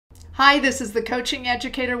Hi, this is the Coaching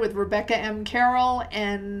Educator with Rebecca M. Carroll.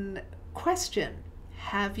 And question,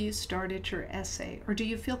 have you started your essay, or do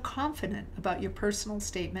you feel confident about your personal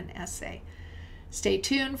statement essay? Stay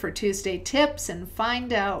tuned for Tuesday tips and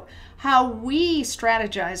find out how we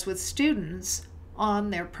strategize with students on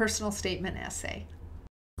their personal statement essay.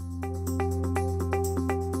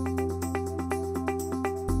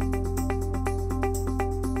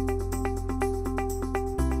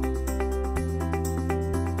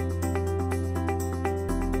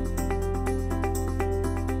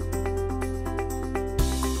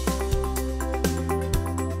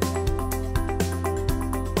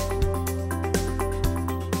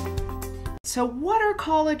 So what are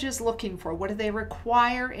colleges looking for? What do they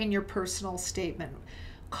require in your personal statement?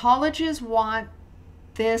 Colleges want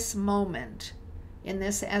this moment in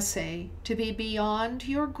this essay to be beyond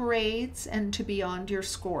your grades and to beyond your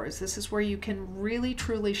scores. This is where you can really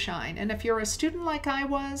truly shine. And if you're a student like I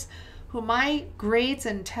was, who my grades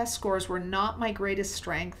and test scores were not my greatest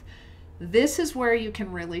strength, this is where you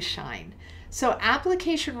can really shine. So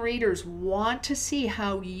application readers want to see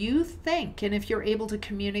how you think and if you're able to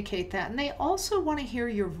communicate that. And they also want to hear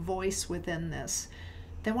your voice within this.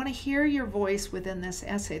 They want to hear your voice within this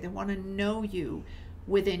essay. They want to know you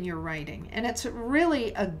within your writing. And it's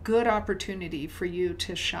really a good opportunity for you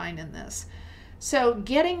to shine in this. So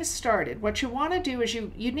getting started, what you want to do is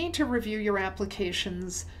you need to review your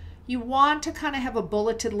applications. You want to kind of have a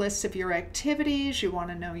bulleted list of your activities. You want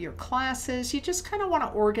to know your classes. You just kind of want to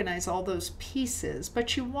organize all those pieces,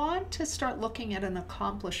 but you want to start looking at an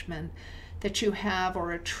accomplishment that you have,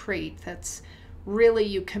 or a trait that's really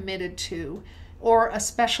you committed to, or a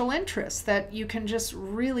special interest that you can just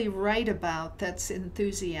really write about that's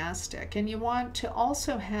enthusiastic. And you want to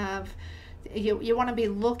also have, you want to be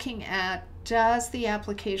looking at, does the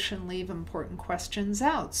application leave important questions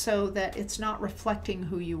out so that it's not reflecting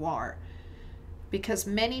who you are? Because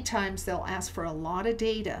many times they'll ask for a lot of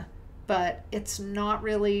data, but it's not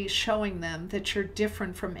really showing them that you're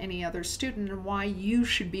different from any other student and why you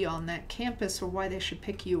should be on that campus, or why they should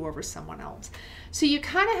pick you over someone else. So you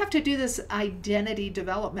kind of have to do this identity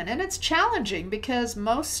development, and it's challenging because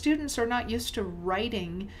most students are not used to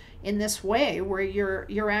writing in this way, where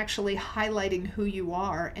you're actually highlighting who you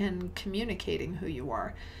are and communicating who you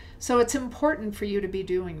are. So it's important for you to be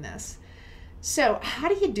doing this. So how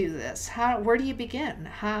do you do this? Where do you begin?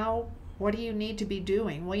 What do you need to be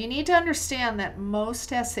doing? Well, you need to understand that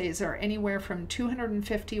most essays are anywhere from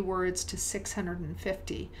 250 words to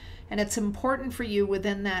 650. And it's important for you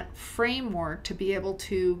within that framework to be able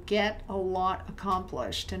to get a lot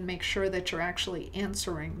accomplished and make sure that you're actually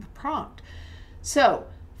answering the prompt. So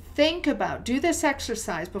do this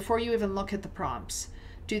exercise before you even look at the prompts.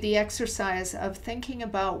 Do the exercise of thinking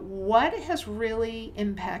about what has really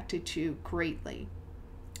impacted you greatly.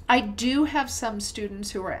 I do have some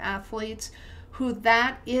students who are athletes who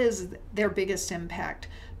that is their biggest impact.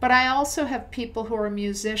 But I also have people who are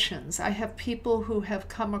musicians. I have people who have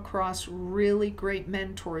come across really great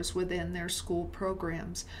mentors within their school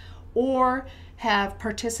programs, or have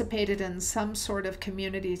participated in some sort of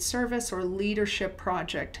community service or leadership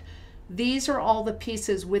project. These are all the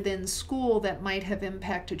pieces within school that might have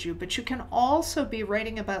impacted you, but you can also be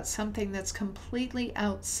writing about something that's completely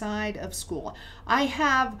outside of school. I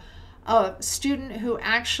have a student who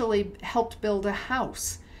actually helped build a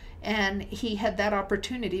house, and he had that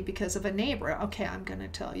opportunity because of a neighbor. Okay, I'm going to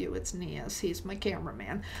tell you, it's Nias. He's my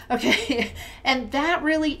cameraman. Okay, and that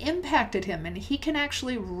really impacted him, and he can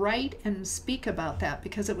actually write and speak about that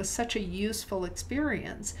because it was such a useful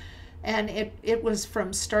experience. And it was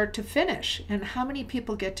from start to finish. And how many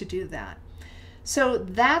people get to do that? So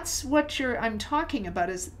that's what I'm talking about,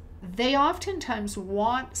 is they oftentimes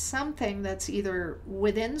want something that's either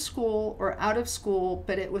within school or out of school,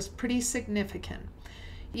 but it was pretty significant.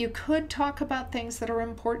 You could talk about things that are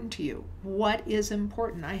important to you. What is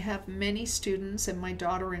important? I have many students, and my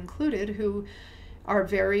daughter included, who are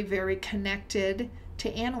very, very connected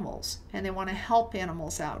to animals, and they want to help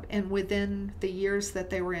animals out. And within the years that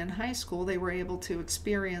they were in high school, they were able to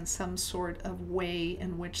experience some sort of way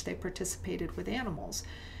in which they participated with animals.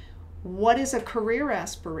 What is a career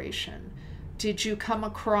aspiration? Did you come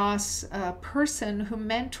across a person who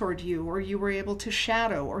mentored you, or you were able to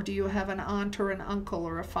shadow, or do you have an aunt or an uncle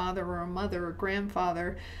or a father or a mother or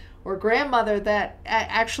grandfather or grandmother that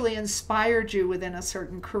actually inspired you within a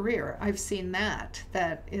certain career? I've seen that.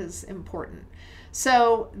 That is important.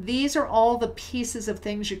 So these are all the pieces of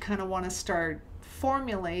things you kind of want to start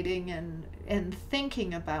formulating and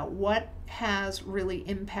thinking about. What has really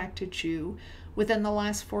impacted you within the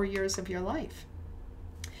last 4 years of your life?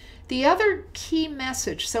 The other key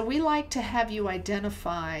message, so we like to have you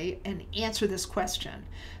identify and answer this question.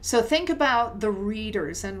 So think about the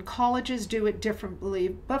readers, and colleges do it differently,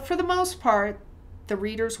 but for the most part, the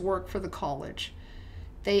readers work for the college.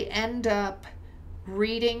 They end up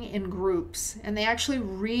reading in groups, and they actually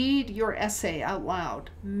read your essay out loud.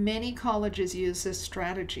 Many colleges use this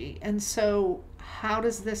strategy. And so how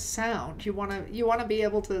does this sound? You want to be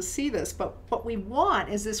able to see this, but what we want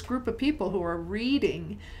is this group of people who are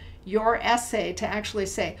reading your essay to actually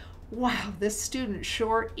say, wow, this student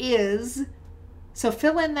sure is. So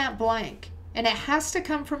fill in that blank, and it has to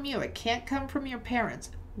come from you. It can't come from your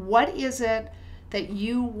parents. What is it that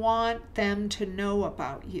you want them to know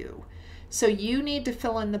about you? So you need to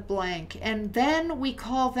fill in the blank, and then we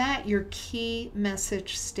call that your key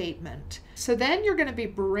message statement. So then you're going to be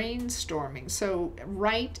brainstorming. So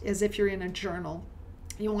write as if you're in a journal.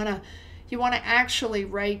 You want to actually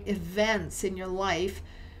write events in your life,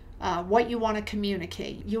 what you want to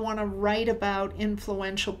communicate. You want to write about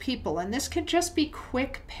influential people, and this could just be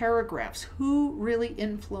quick paragraphs. Who really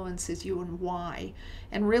influences you and why,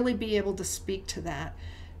 and really be able to speak to that.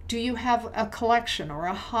 Do you have a collection or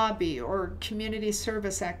a hobby or community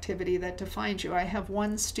service activity that defines you? I have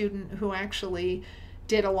one student who actually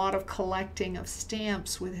did a lot of collecting of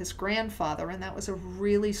stamps with his grandfather, and that was a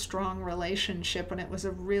really strong relationship, and it was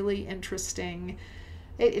a really interesting,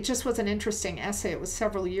 it just was an interesting essay. It was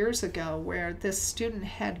several years ago where this student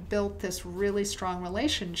had built this really strong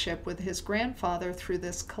relationship with his grandfather through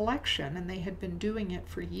this collection, and they had been doing it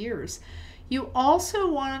for years. You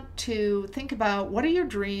also want to think about, what are your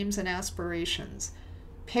dreams and aspirations?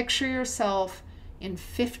 Picture yourself in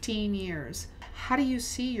 15 years. How do you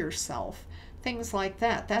see yourself? Things like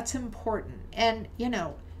that. That's important. And,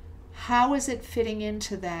 how is it fitting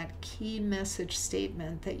into that key message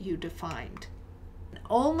statement that you defined?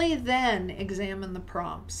 Only then examine the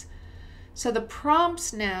prompts. So the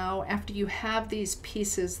prompts now, after you have these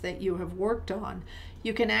pieces that you have worked on,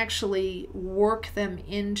 you can actually work them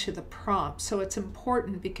into the prompt. So it's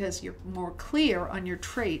important because you're more clear on your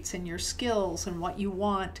traits and your skills and what you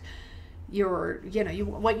want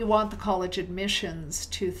what you want the college admissions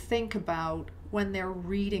to think about when they're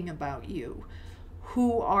reading about you.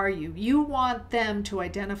 Who are you? You want them to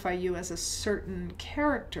identify you as a certain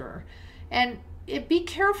character. And be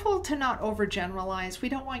careful to not overgeneralize. We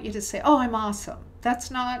don't want you to say, oh, I'm awesome. That's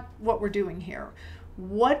not what we're doing here.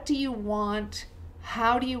 What do you want?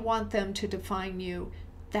 How do you want them to define you?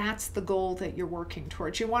 That's the goal that you're working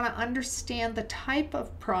towards. You want to understand the type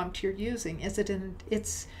of prompt you're using.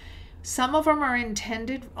 Some of them are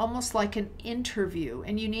intended almost like an interview,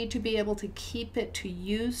 and you need to be able to keep it to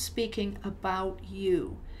you speaking about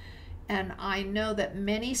you. And I know that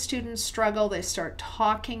many students struggle. They start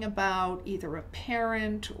talking about either a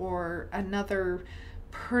parent or another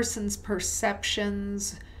person's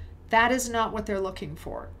perceptions. That is not what they're looking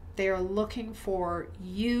for. They are looking for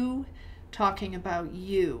you talking about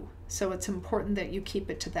you. So it's important that you keep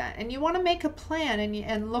it to that. And you want to make a plan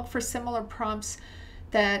and look for similar prompts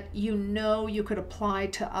that you could apply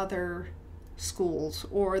to other schools,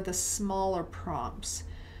 or the smaller prompts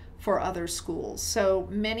for other schools. So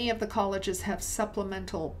many of the colleges have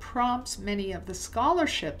supplemental prompts. Many of the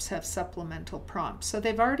scholarships have supplemental prompts. So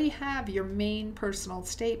they've already have your main personal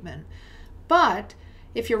statement. But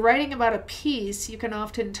if you're writing about a piece, you can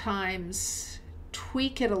oftentimes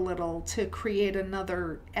tweak it a little to create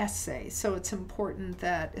another essay. So it's important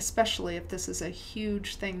that, especially if this is a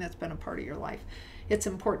huge thing that's been a part of your life, it's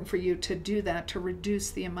important for you to do that to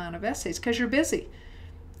reduce the amount of essays, because you're busy.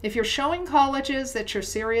 If you're showing colleges that you're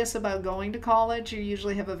serious about going to college, you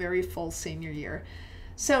usually have a very full senior year.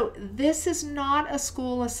 So this is not a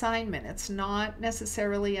school assignment. It's not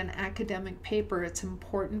necessarily an academic paper. It's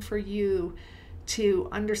important for you to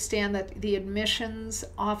understand that the admissions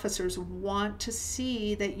officers want to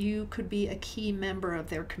see that you could be a key member of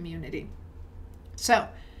their community. So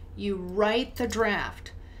you write the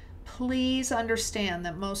draft. Please understand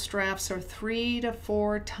that most drafts are 3 to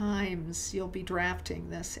 4 times you'll be drafting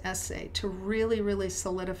this essay to really, really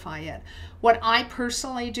solidify it. What I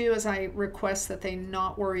personally do is I request that they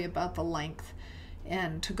not worry about the length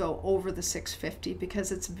and to go over the 650,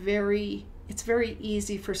 because it's very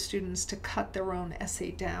easy for students to cut their own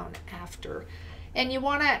essay down after. And you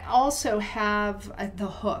want to also have the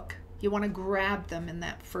hook. You want to grab them in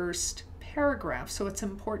that first paragraph. So it's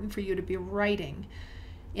important for you to be writing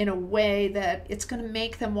in a way that it's going to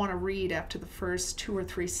make them want to read after the first 2 or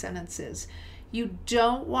 3 sentences. You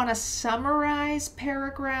don't want to summarize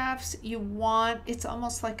paragraphs. It's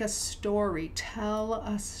almost like a story. Tell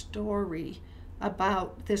a story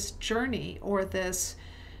about this journey or this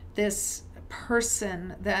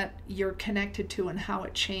person that you're connected to and how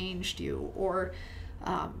it changed you. Or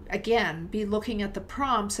again, be looking at the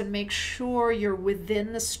prompts and make sure you're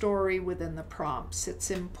within the story, within the prompts.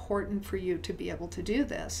 It's important for you to be able to do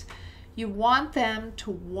this. You want them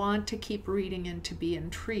to want to keep reading and to be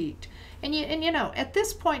intrigued. And you know, at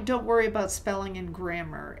this point, don't worry about spelling and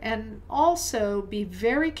grammar. And also be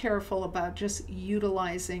very careful about just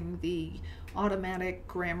utilizing the automatic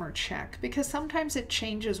grammar check, because sometimes it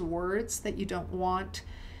changes words that you don't want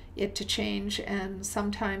it to change, and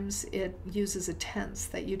sometimes it uses a tense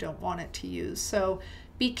that you don't want it to use. So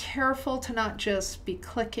be careful to not just be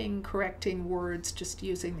clicking, correcting words, just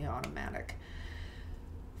using the automatic.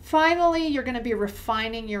 Finally, you're going to be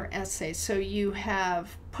refining your essay. So you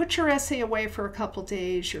have put your essay away for a couple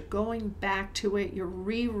days, you're going back to it, you're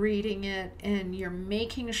rereading it, and you're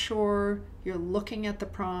making sure you're looking at the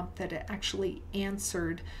prompt, that it actually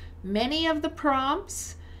answered. Many of the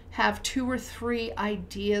prompts have 2 or 3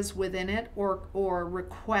 ideas within it, or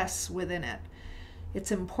requests within it.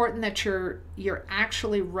 It's important that you're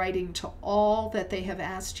actually writing to all that they have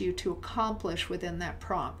asked you to accomplish within that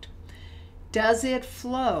prompt. Does it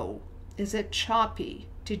flow? Is it choppy?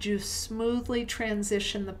 Did you smoothly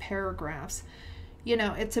transition the paragraphs? You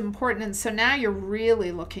know, it's important. And so now you're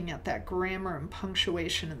really looking at that grammar and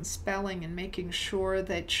punctuation and spelling, and making sure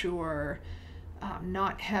that you're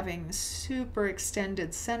not having super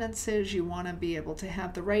extended sentences. You want to be able to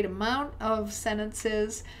have the right amount of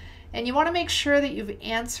sentences, and you want to make sure that you've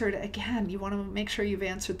answered, again, you want to make sure you've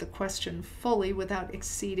answered the question fully without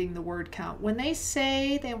exceeding the word count. When they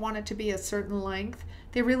say they want it to be a certain length,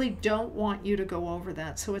 they really don't want you to go over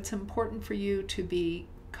that. So it's important for you to be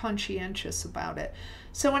conscientious about it.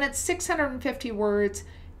 So when it's 650 words,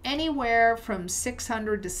 anywhere from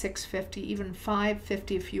 600 to 650, even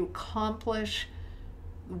 550, if you accomplish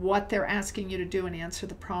what they're asking you to do and answer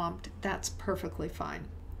the prompt, that's perfectly fine.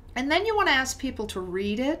 And then you want to ask people to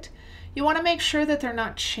read it. You want to make sure that they're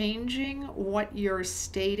not changing what you're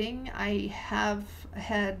stating. I have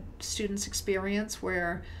had students experience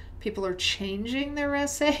where people are changing their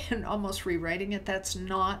essay and almost rewriting it. That's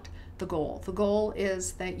not the goal. The goal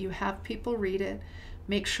is that you have people read it,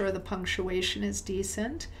 make sure the punctuation is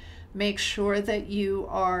decent, make sure that you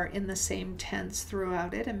are in the same tense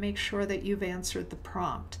throughout it, and make sure that you've answered the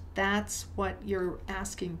prompt. That's what you're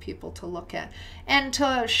asking people to look at. And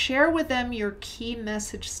to share with them your key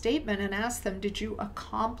message statement and ask them, did you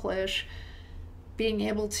accomplish being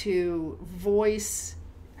able to voice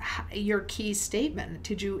your key statement?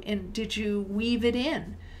 Did you weave it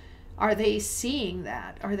in? Are they seeing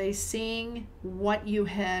that? Are they seeing what you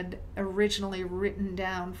had originally written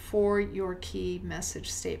down for your key message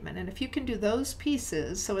statement? And if you can do those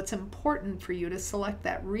pieces, so it's important for you to select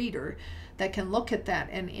that reader that can look at that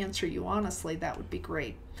and answer you honestly, that would be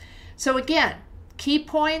great. So again, key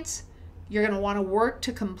points, you're going to want to work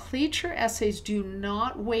to complete your essays. Do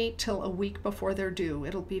not wait till a week before they're due.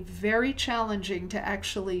 It'll be very challenging to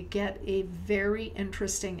actually get a very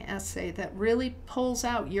interesting essay that really pulls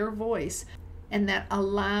out your voice and that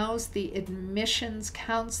allows the admissions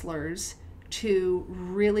counselors to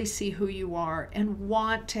really see who you are and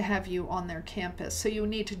want to have you on their campus. So you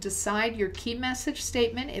need to decide your key message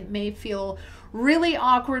statement. It may feel really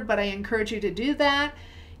awkward, but I encourage you to do that.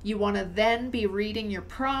 You want to then be reading your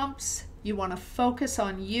prompts. You want to focus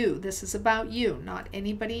on you. This is about you, not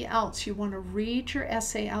anybody else. You want to read your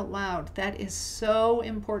essay out loud. That is so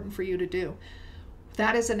important for you to do.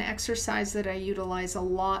 That is an exercise that I utilize a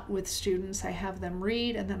lot with students. I have them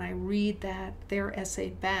read, and then I read their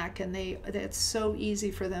essay back, and it's so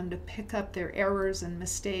easy for them to pick up their errors and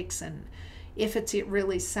mistakes, and if it's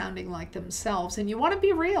really sounding like themselves. And you want to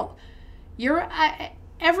be real.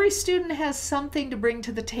 Every student has something to bring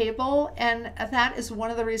to the table, and that is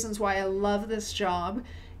one of the reasons why I love this job.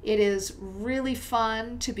 It is really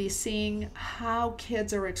fun to be seeing how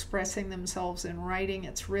kids are expressing themselves in writing.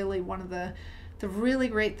 It's really one of the really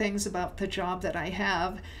great things about the job that I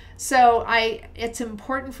have. So it's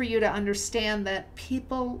important for you to understand that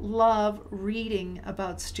people love reading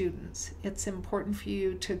about students. It's important for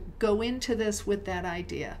you to go into this with that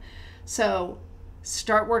idea. So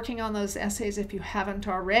start working on those essays if you haven't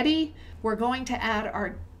already. We're going to add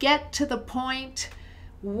our Get to the Point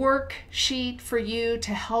worksheet for you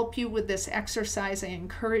to help you with this exercise. I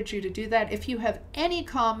encourage you to do that. If you have any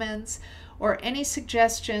comments or any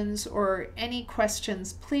suggestions or any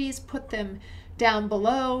questions, please put them down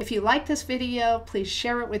below. If you like this video, please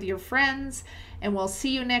share it with your friends, and we'll see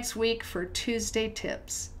you next week for Tuesday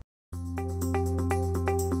Tips.